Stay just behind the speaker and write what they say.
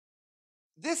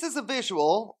This is a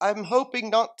visual I'm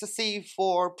hoping not to see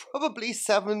for probably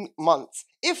 7 months.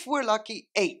 If we're lucky,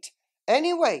 8.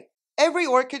 Anyway, every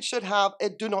orchid should have a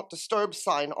do not disturb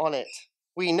sign on it.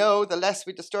 We know the less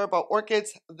we disturb our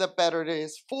orchids, the better it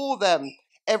is for them.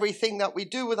 Everything that we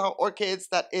do with our orchids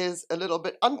that is a little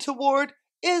bit untoward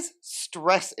is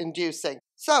stress inducing.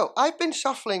 So I've been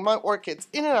shuffling my orchids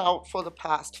in and out for the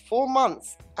past 4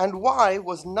 months. And why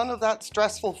was none of that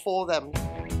stressful for them?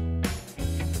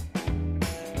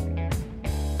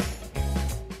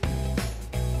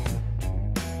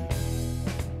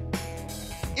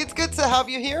 It's good to have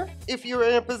you here. If you're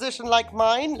in a position like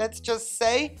mine, let's just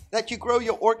say that you grow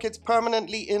your orchids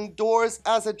permanently indoors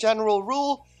as a general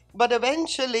rule, but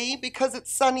eventually, because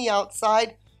it's sunny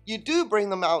outside, you do bring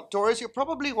them outdoors. You're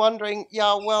probably wondering,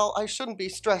 yeah, well, I shouldn't be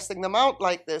stressing them out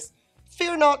like this.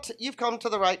 Fear not, you've come to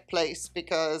the right place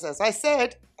because, as I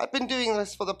said, I've been doing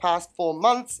this for the past 4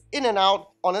 months, in and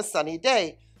out on a sunny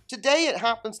day. Today it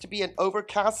happens to be an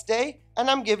overcast day, and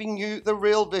I'm giving you the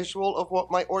real visual of what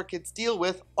my orchids deal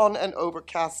with on an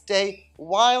overcast day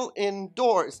while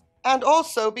indoors. And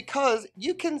also because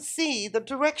you can see the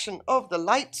direction of the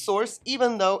light source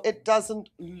even though it doesn't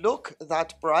look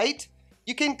that bright.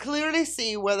 You can clearly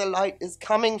see where the light is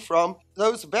coming from.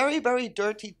 Those very, very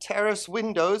dirty terrace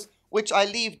windows, which I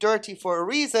leave dirty for a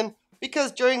reason,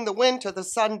 because during the winter the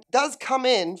sun does come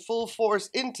in full force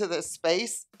into this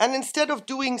space, and instead of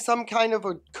doing some kind of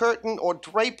a curtain or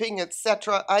draping,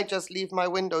 etc., I just leave my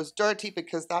windows dirty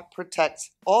because that protects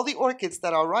all the orchids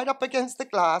that are right up against the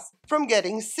glass from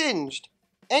getting singed.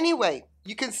 Anyway,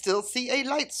 you can still see a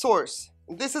light source.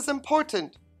 This is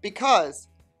important because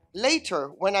later,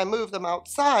 when I move them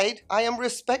outside, I am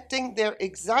respecting their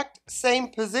exact same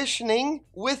positioning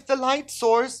with the light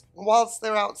source whilst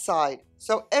they're outside.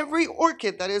 So every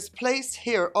orchid that is placed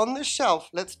here on the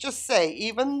shelf, let's just say,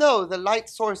 even though the light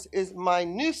source is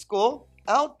minuscule,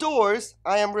 outdoors,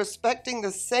 I am respecting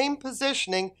the same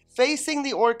positioning, facing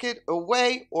the orchid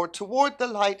away or toward the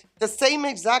light, the same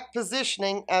exact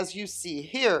positioning as you see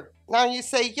here. Now you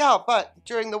say, yeah, but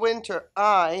during the winter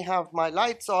I have my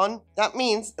lights on. That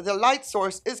means the light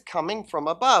source is coming from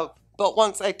above. But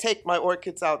once I take my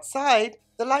orchids outside,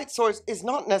 the light source is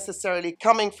not necessarily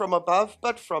coming from above,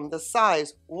 but from the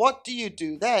sides. What do you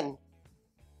do then?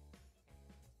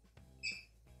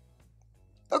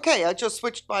 Okay, I just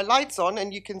switched my lights on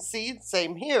and you can see,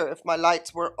 same here. If my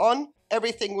lights were on,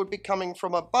 everything would be coming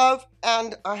from above,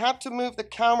 and I had to move the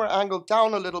camera angle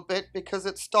down a little bit because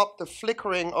it stopped the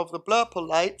flickering of the blurple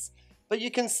lights. But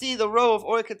you can see the row of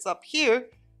orchids up here,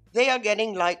 they are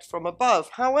getting light from above.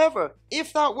 However,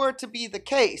 if that were to be the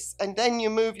case, and then you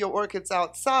move your orchids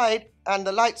outside and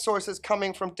the light source is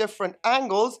coming from different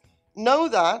angles, know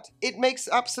that it makes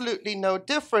absolutely no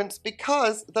difference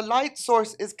because the light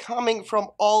source is coming from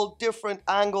all different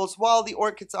angles while the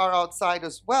orchids are outside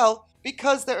as well,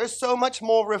 because there is so much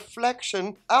more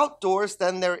reflection outdoors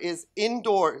than there is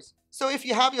indoors. So if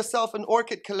you have yourself an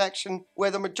orchid collection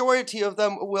where the majority of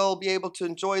them will be able to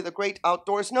enjoy the great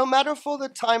outdoors, no matter for the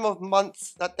time of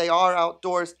months that they are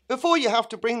outdoors, before you have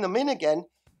to bring them in again,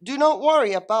 do not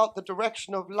worry about the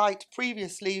direction of light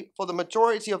previously for the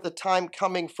majority of the time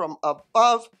coming from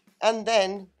above, and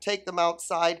then take them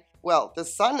outside. Well, the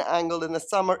sun angle in the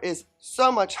summer is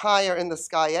so much higher in the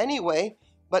sky anyway,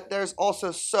 but there's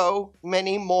also so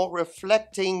many more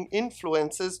reflecting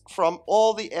influences from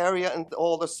all the area and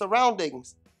all the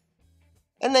surroundings.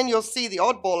 And then you'll see the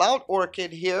oddball out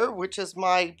orchid here, which is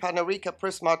my Panarica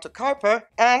prismatocarpa,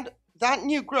 and that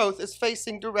new growth is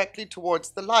facing directly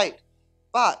towards the light.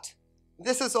 But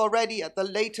this is already at the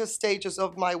later stages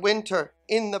of my winter.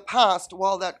 In the past,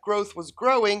 while that growth was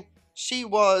growing, she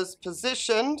was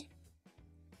positioned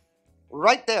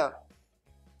right there.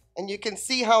 And you can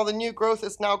see how the new growth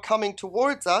is now coming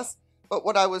towards us. But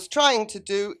what I was trying to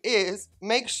do is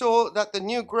make sure that the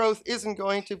new growth isn't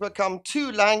going to become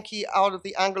too lanky out of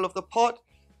the angle of the pot.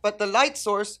 But the light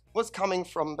source was coming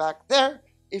from back there.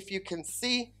 If you can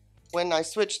see, when I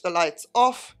switched the lights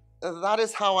off, that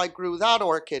is how I grew that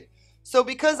orchid. So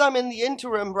because I'm in the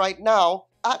interim right now,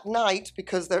 at night,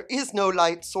 because there is no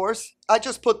light source, I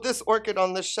just put this orchid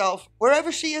on the shelf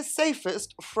wherever she is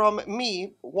safest from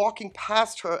me walking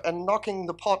past her and knocking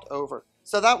the pot over.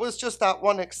 So that was just that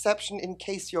one exception in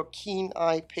case your keen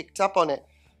eye picked up on it.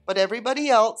 But everybody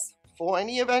else, for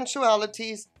any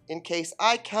eventualities, in case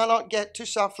I cannot get to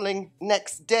shuffling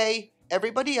next day,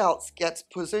 everybody else gets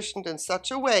positioned in such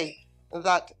a way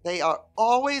that they are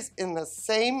always in the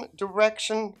same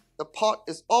direction. The pot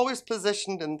is always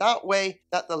positioned in that way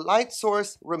that the light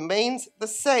source remains the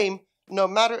same no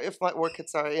matter if my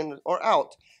orchids are in or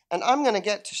out. And I'm going to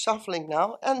get to shuffling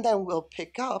now, and then we'll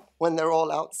pick up when they're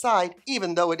all outside.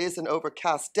 Even though it is an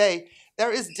overcast day,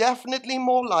 there is definitely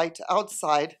more light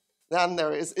outside than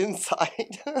there is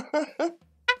inside.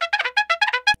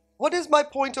 What is my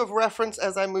point of reference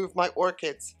as I move my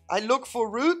orchids? I look for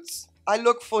roots, I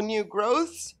look for new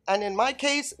growths, and in my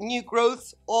case, new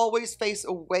growths always face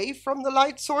away from the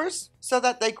light source so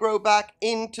that they grow back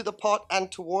into the pot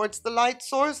and towards the light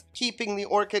source, keeping the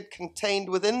orchid contained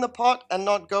within the pot and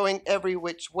not going every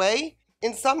which way.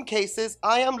 In some cases,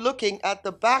 I am looking at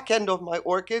the back end of my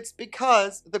orchids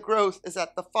because the growth is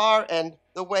at the far end,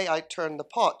 the way I turn the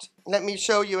pot. Let me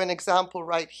show you an example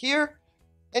right here.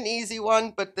 An easy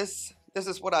one, but this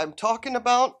is what I'm talking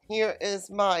about. Here is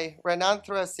my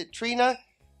Rhinanthera citrina,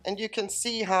 and you can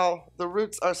see how the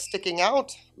roots are sticking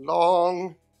out.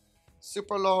 Long,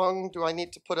 super long. Do I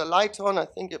need to put a light on? I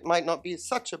think it might not be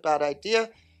such a bad idea.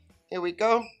 Here we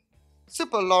go.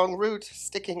 Super long root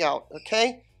sticking out,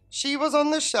 okay? She was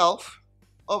on the shelf,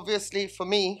 obviously for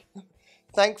me.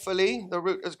 Thankfully, the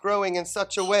root is growing in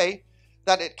such a way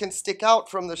that it can stick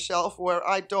out from the shelf where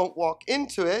I don't walk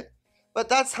into it. But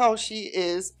that's how she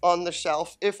is on the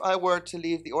shelf if I were to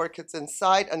leave the orchids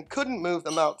inside and couldn't move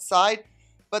them outside.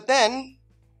 But then,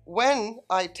 when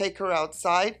I take her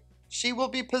outside, she will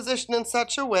be positioned in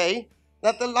such a way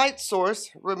that the light source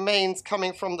remains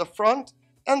coming from the front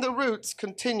and the roots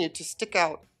continue to stick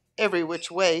out every which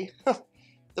way.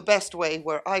 The best way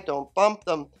where I don't bump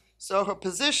them. So her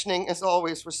positioning is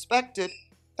always respected,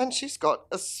 and she's got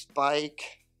a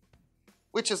spike,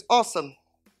 which is awesome.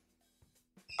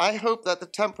 I hope that the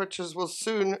temperatures will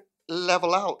soon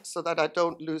level out so that I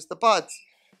don't lose the buds.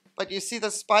 But you see the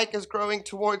spike is growing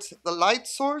towards the light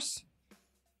source.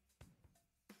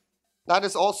 That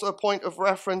is also a point of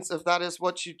reference if that is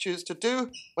what you choose to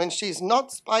do. When she's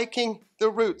not spiking, the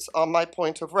roots are my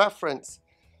point of reference.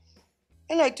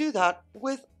 And I do that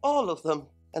with all of them.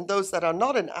 And those that are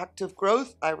not in active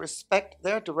growth, I respect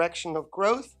their direction of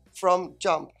growth from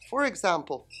jump. For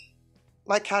example,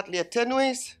 my Cattleya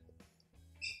tenuis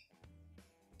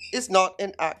is not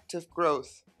in active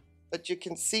growth, but you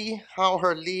can see how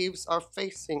her leaves are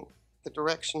facing the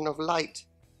direction of light,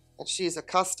 and she's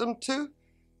accustomed to.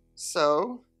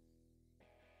 So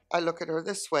I look at her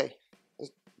this way.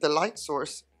 The light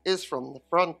source is from the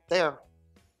front there,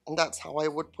 and that's how I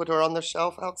would put her on the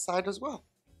shelf outside as well.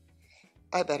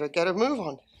 I better get a move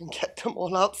on and get them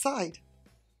all outside.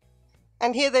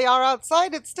 And here they are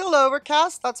outside. It's still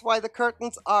overcast. That's why the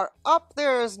curtains are up.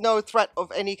 There is no threat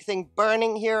of anything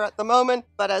burning here at the moment.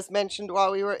 But as mentioned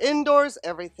while we were indoors,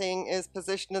 everything is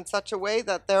positioned in such a way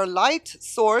that their light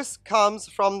source comes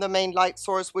from the main light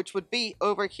source, which would be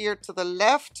over here to the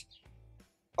left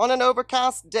on an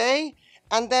overcast day.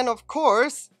 And then, of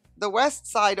course, the west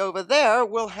side over there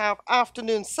will have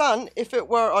afternoon sun if it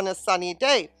were on a sunny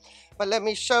day. But let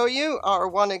me show you our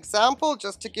one example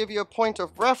just to give you a point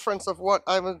of reference of what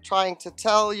I'm trying to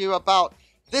tell you about.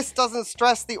 This doesn't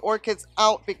stress the orchids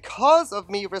out because of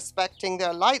me respecting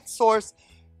their light source.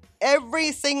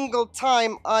 Every single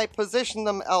time I position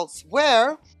them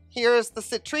elsewhere, here's the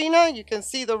citrina. You can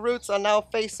see the roots are now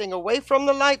facing away from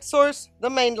the light source.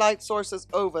 The main light source is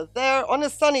over there. On a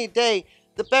sunny day,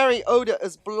 the berry odor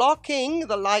is blocking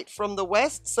the light from the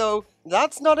west, so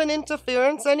that's not an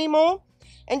interference anymore.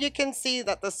 And you can see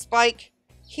that the spike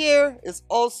here is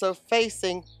also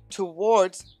facing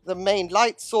towards the main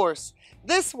light source.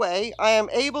 This way I am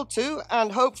able to,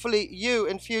 and hopefully you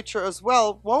in future as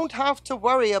well, won't have to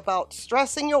worry about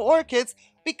stressing your orchids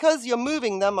because you're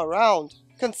moving them around.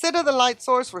 Consider the light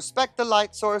source, respect the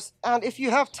light source, and if you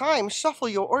have time, shuffle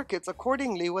your orchids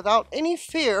accordingly without any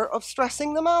fear of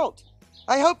stressing them out.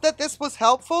 I hope that this was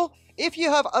helpful. If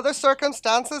you have other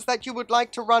circumstances that you would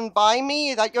like to run by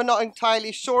me, that you're not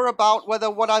entirely sure about whether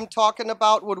what I'm talking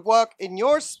about would work in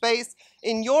your space,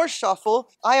 in your shuffle,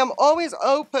 I am always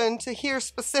open to hear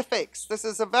specifics. This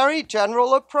is a very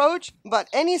general approach, but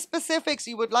any specifics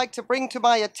you would like to bring to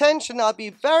my attention, I'll be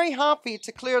very happy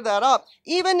to clear that up,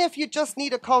 even if you just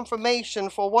need a confirmation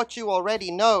for what you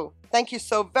already know. Thank you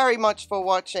so very much for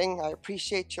watching. I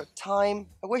appreciate your time.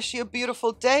 I wish you a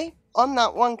beautiful day. On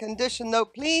that one condition though,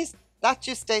 please, that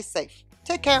you stay safe.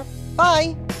 Take care.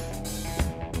 Bye.